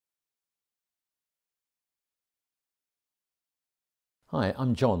Hi,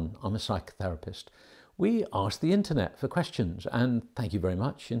 I'm John. I'm a psychotherapist. We ask the internet for questions, and thank you very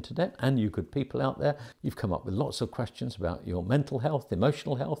much, internet, and you good people out there. You've come up with lots of questions about your mental health,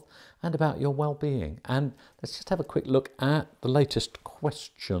 emotional health, and about your well-being. And let's just have a quick look at the latest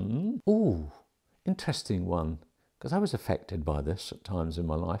question. Ooh, interesting one, because I was affected by this at times in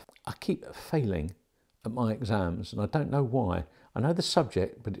my life. I keep failing at my exams, and I don't know why. I know the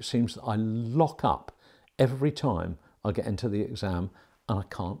subject, but it seems that I lock up every time I get into the exam and I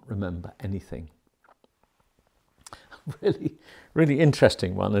can't remember anything. Really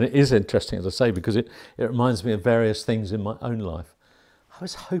interesting one, and it is interesting, as I say, because it reminds me of various things in my own life. I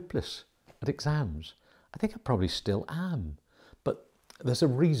was hopeless at exams. I think I probably still am, but there's a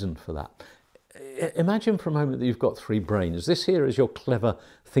reason for that. Imagine for a moment that you've got three brains. This here is your clever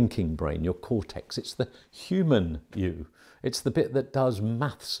thinking brain, your cortex. It's the human you. It's the bit that does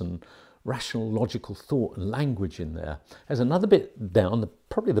maths and rational, logical thought and language in there. There's another bit down,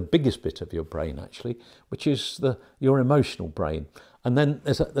 probably the biggest bit of your brain actually, which is your emotional brain. And then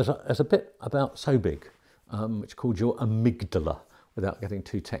there's a bit about so big, which is called your amygdala, without getting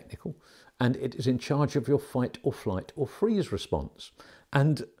too technical. And it is in charge of your fight or flight or freeze response.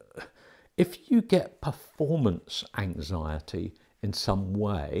 And if you get performance anxiety in some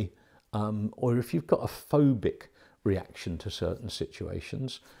way, or if you've got a phobic reaction to certain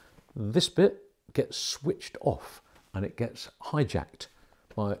situations, this bit gets switched off and it gets hijacked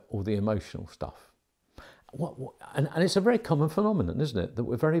by all the emotional stuff. And it's a very common phenomenon, isn't it, that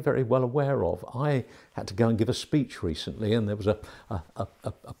we're very, very well aware of. I had to go and give a speech recently, and there was a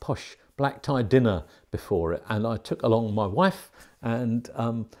posh black tie dinner before it, and I took along my wife and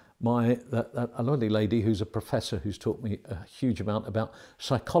a lovely lady who's a professor who's taught me a huge amount about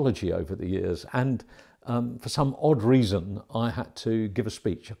psychology over the years. And for some odd reason, I had to give a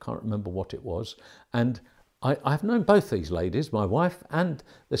speech. I can't remember what it was. And I've known both these ladies, my wife and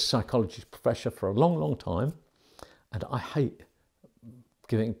this psychology professor, for a long, long time. And I hate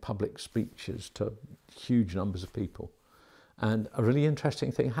giving public speeches to huge numbers of people. And a really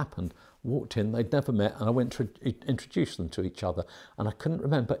interesting thing happened. Walked in, they'd never met, and I went to introduce them to each other. And I couldn't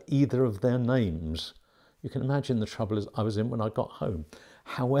remember either of their names. You can imagine the trouble I was in when I got home.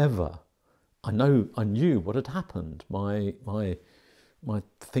 However, I knew what had happened. My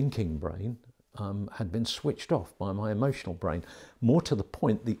thinking brain had been switched off by my emotional brain. More to the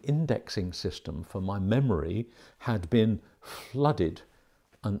point, the indexing system for my memory had been flooded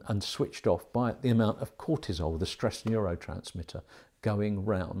and switched off by the amount of cortisol, the stress neurotransmitter, going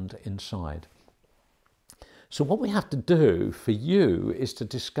round inside. So what we have to do for you is to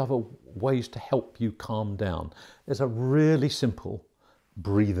discover ways to help you calm down. There's a really simple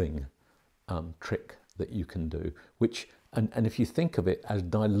breathing trick that you can do, which, and if you think of it as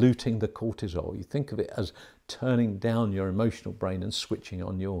diluting the cortisol, you think of it as turning down your emotional brain and switching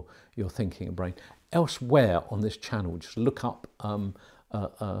on your thinking brain. Elsewhere on this channel, just look up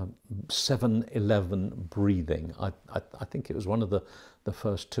 7-11 breathing. I think it was one of the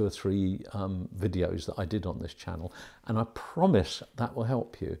first 2 or 3 videos that I did on this channel, and I promise that will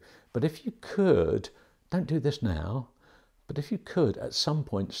help you. But if you could, don't do this now, but if you could at some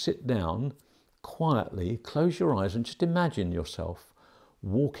point sit down quietly, close your eyes and just imagine yourself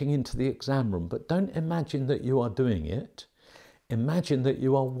walking into the exam room, but don't imagine that you are doing it. Imagine that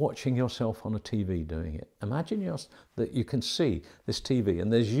you are watching yourself on a TV doing it. Imagine that you can see this TV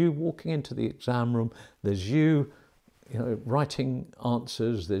and there's you walking into the exam room, there's you writing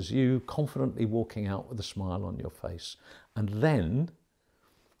answers, there's you confidently walking out with a smile on your face. And then,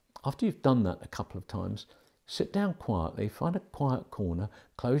 after you've done that a couple of times, sit down quietly, find a quiet corner,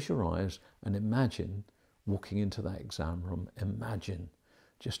 close your eyes and imagine walking into that exam room. Imagine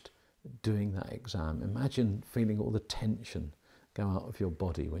just doing that exam. Imagine feeling all the tension go out of your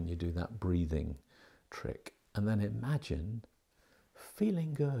body when you do that breathing trick. And then imagine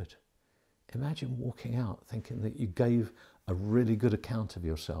feeling good. Imagine walking out thinking that you gave a really good account of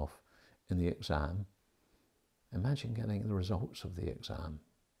yourself in the exam. Imagine getting the results of the exam,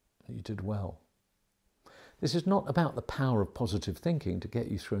 that you did well. This is not about the power of positive thinking to get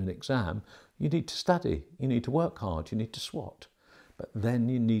you through an exam. You need to study, you need to work hard, you need to SWOT. But then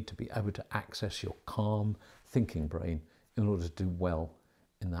you need to be able to access your calm thinking brain in order to do well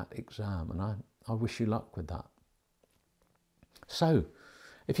in that exam. And I wish you luck with that. So,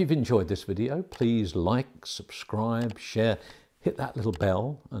 if you've enjoyed this video, please like, subscribe, share, hit that little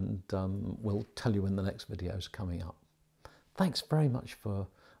bell, and we'll tell you when the next video is coming up. Thanks very much for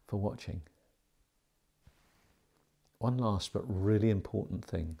watching. One last but really important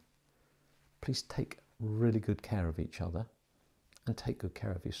thing. Please take really good care of each other and take good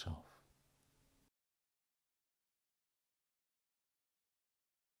care of yourself.